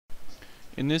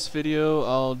In this video,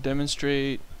 I'll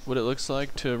demonstrate what it looks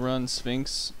like to run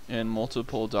Sphinx in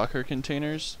multiple Docker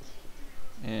containers,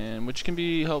 and which can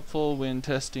be helpful when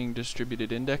testing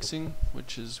distributed indexing,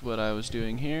 which is what I was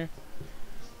doing here.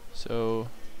 So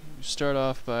start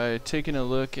off by taking a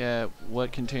look at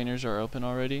what containers are open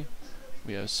already.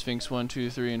 We have Sphinx 1, 2,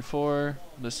 3, and 4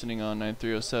 listening on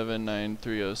 9307,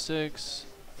 9306,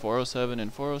 407,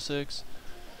 and 406.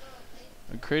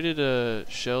 I created a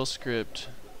shell script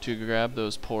to grab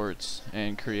those ports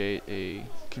and create a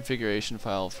configuration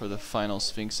file for the final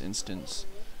Sphinx instance.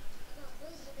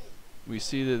 We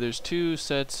see that there's two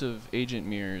sets of agent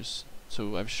mirrors,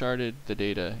 so I've sharded the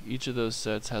data. Each of those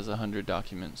sets has 100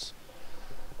 documents,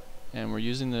 and we're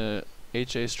using the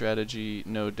HA strategy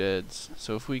no deads.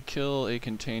 So if we kill a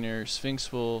container,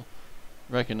 Sphinx will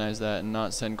recognize that and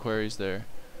not send queries there.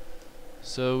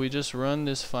 So we just run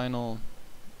this final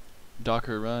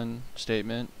Docker run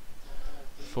statement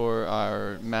for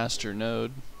our master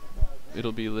node.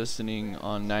 It'll be listening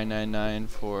on 999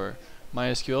 for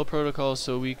MySQL protocol,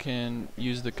 so we can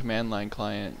use the command line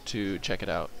client to check it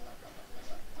out.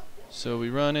 So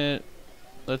we run it.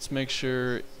 Let's make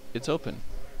sure it's open.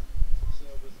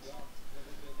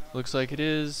 Looks like it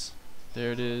is.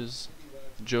 There it is.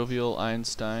 Jovial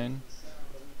Einstein.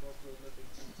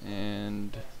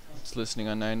 And it's listening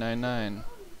on 999.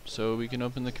 So we can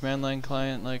open the command line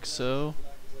client like so.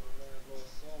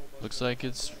 Looks like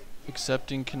it's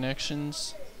accepting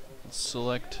connections. Let's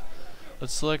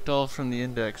select all from the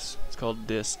index. It's called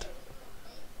dist.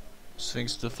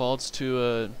 Sphinx defaults to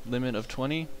a limit of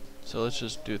 20, so let's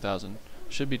just do 1,000.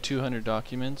 Should be 200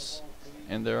 documents,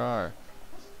 and there are.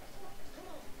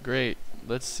 Great.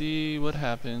 Let's see what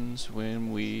happens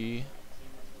when we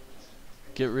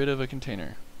get rid of a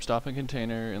container. Stop a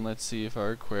container, and let's see if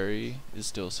our query is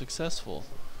still successful.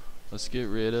 Let's get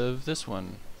rid of this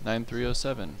one,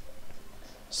 9307.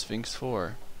 Sphinx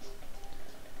 4.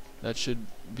 That should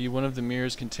be one of the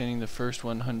mirrors containing the first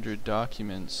 100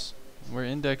 documents. We're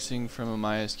indexing from a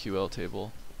MySQL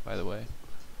table, by the way.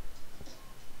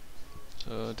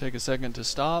 So take a second to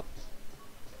stop.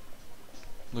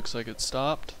 Looks like it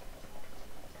stopped.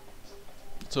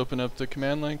 Let's open up the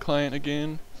command line client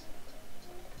again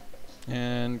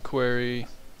and query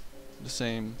the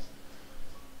same.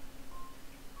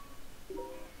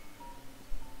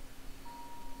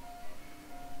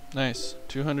 Nice,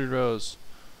 200 rows.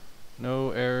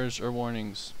 No errors or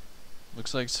warnings.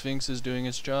 Looks like Sphinx is doing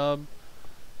its job.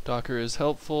 Docker is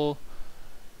helpful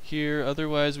here.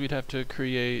 Otherwise, we'd have to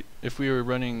create, if we were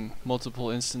running multiple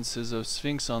instances of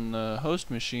Sphinx on the host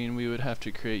machine, we would have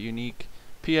to create unique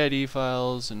PID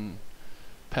files and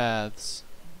paths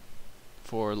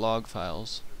for log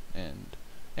files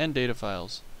and data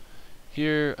files.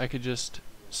 Here, I could just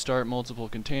start multiple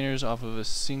containers off of a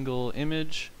single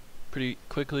image pretty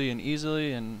quickly and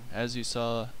easily, and as you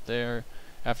saw there,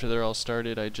 after they're all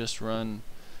started, I just run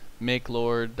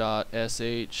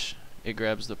makelord.sh. It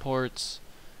grabs the ports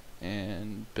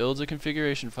and builds a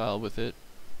configuration file with it.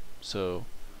 So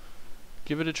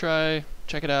give it a try,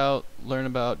 check it out, learn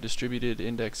about distributed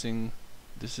indexing.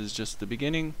 This is just the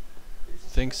beginning.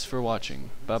 Thanks for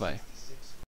watching. Bye bye.